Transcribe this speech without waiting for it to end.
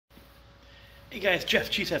Hey guys, Jeff,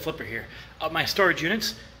 Cheesehead Flipper here, my storage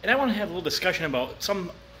units, and I want to have a little discussion about some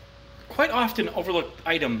quite often overlooked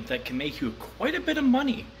item that can make you quite a bit of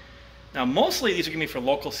money. Now, mostly these are going to be for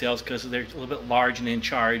local sales because they're a little bit large and in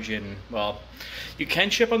charge, and well, you can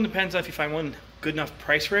ship them, depends on if you find one good enough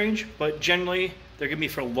price range, but generally they're going to be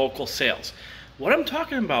for local sales. What I'm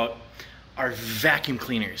talking about are vacuum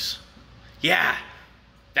cleaners. Yeah,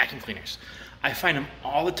 vacuum cleaners. I find them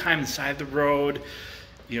all the time on the side of the road,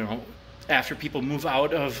 you know, after people move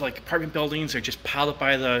out of like apartment buildings, they're just piled up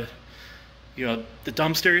by the, the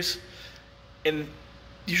dumpsters, and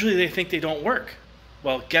usually they think they don't work.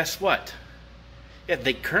 Well, guess what? Yeah,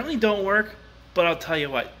 they currently don't work, but I'll tell you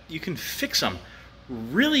what, you can fix them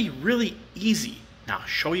really, really easy. Now, I'll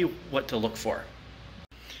show you what to look for.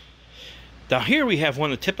 Now here we have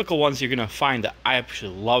one of the typical ones you're gonna find that I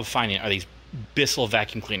actually love finding are these Bissell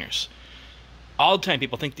vacuum cleaners. All the time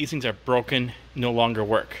people think these things are broken, no longer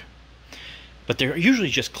work. But they're usually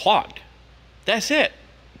just clogged. That's it.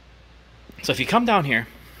 So if you come down here,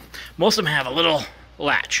 most of them have a little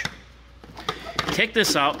latch. Take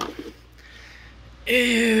this out.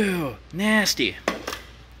 Ew, nasty.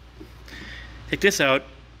 Take this out.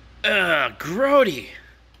 Ugh, grody.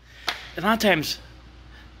 And a lot of times,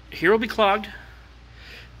 here will be clogged.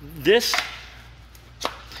 This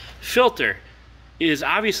filter is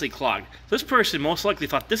obviously clogged. This person most likely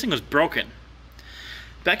thought this thing was broken.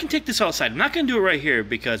 But I can take this outside. I'm not going to do it right here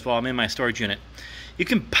because, well, I'm in my storage unit. You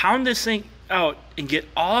can pound this thing out and get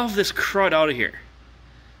all of this crud out of here.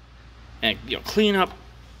 And, clean up,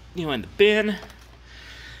 in the bin. And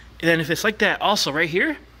then if it's like that, also right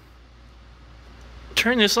here,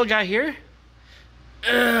 turn this little guy here.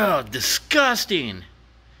 Ugh, disgusting.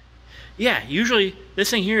 Yeah, usually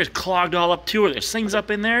this thing here is clogged all up too, or there's things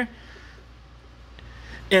up in there.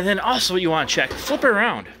 And then also what you want to check, flip it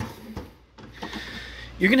around.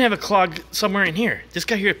 You're going to have a clog somewhere in here. This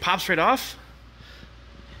guy here pops right off.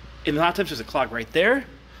 And a lot of times there's a clog right there.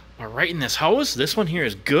 Or right in this hose. This one here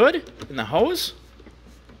is good in the hose.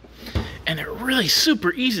 And they're really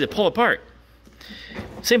super easy to pull apart.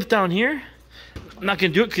 Same with down here. I'm not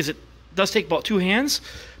going to do it because it does take about 2 hands.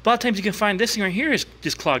 But a lot of times you can find this thing right here is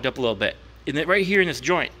just clogged up a little bit. And then right here in this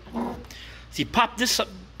joint. So you pop this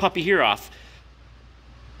puppy here off.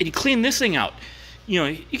 And you clean this thing out.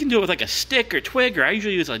 You can do it with like a stick or twig, or I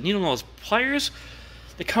usually use a needle nose pliers.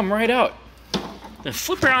 They come right out. Then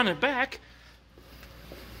flip around the back.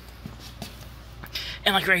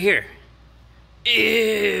 And like right here.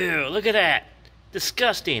 Ew, look at that.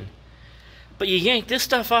 Disgusting. But you yank this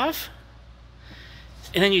stuff off.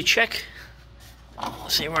 And then you check.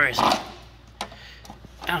 Let's see, where is it? I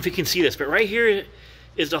don't know if you can see this, but right here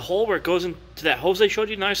is the hole where it goes into that hose I showed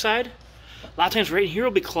you on the other side. A lot of times right here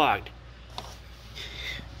will be clogged.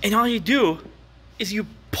 And all you do is you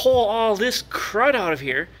pull all this crud out of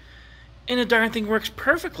here, and the darn thing works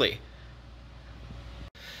perfectly.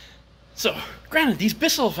 So, granted, these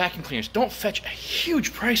Bissell vacuum cleaners don't fetch a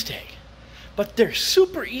huge price tag, but they're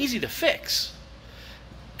super easy to fix.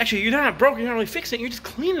 Actually, you're not broken, you're not really fixing it, you're just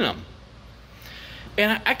cleaning them.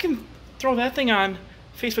 And I can throw that thing on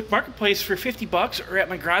Facebook Marketplace for 50 bucks, or at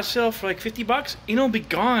my garage sale for like 50 bucks, and it'll be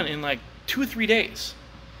gone in like 2 or 3 days.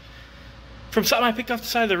 From something I picked off the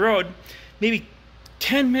side of the road, maybe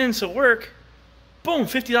 10 minutes of work, boom,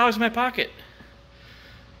 $50 in my pocket.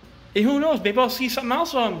 And who knows, maybe I'll see something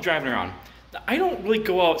else while I'm driving around. Now, I don't really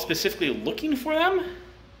go out specifically looking for them,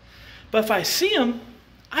 but if I see them,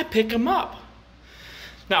 I pick them up.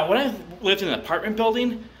 Now, when I lived in an apartment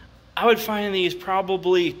building, I would find these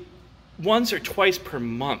probably once or twice per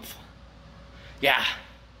month. Yeah,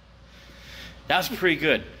 that's pretty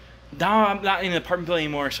good. Now I'm not in an apartment building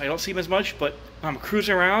anymore, so I don't see them as much, but when I'm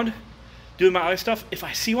cruising around, doing my other stuff, if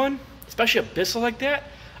I see one, especially a Bissell like that,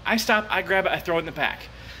 I stop, I grab it, I throw it in the pack.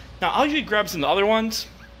 Now, I'll usually grab some of the other ones,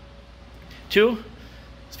 too.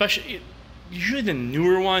 Especially, usually the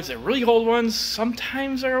newer ones, the really old ones,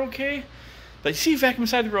 sometimes are okay. But you see a vacuum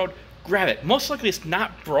beside the road, grab it. Most likely it's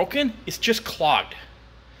not broken, it's just clogged.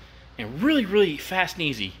 And really, really fast and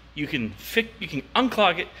easy. You can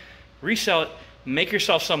unclog it, resell it, make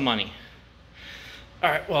yourself some money. All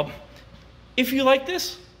right, well, if you like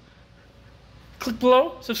this, click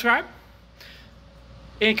below, subscribe,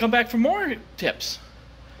 and come back for more tips.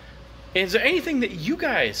 And is there anything that you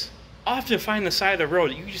guys often find on the side of the road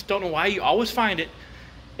that you just don't know why you always find it,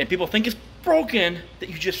 and people think it's broken, that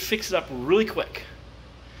you just fix it up really quick?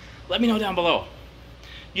 Let me know down below.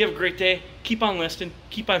 You have a great day. Keep on listing,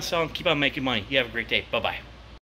 keep on selling, keep on making money. You have a great day. Bye-bye.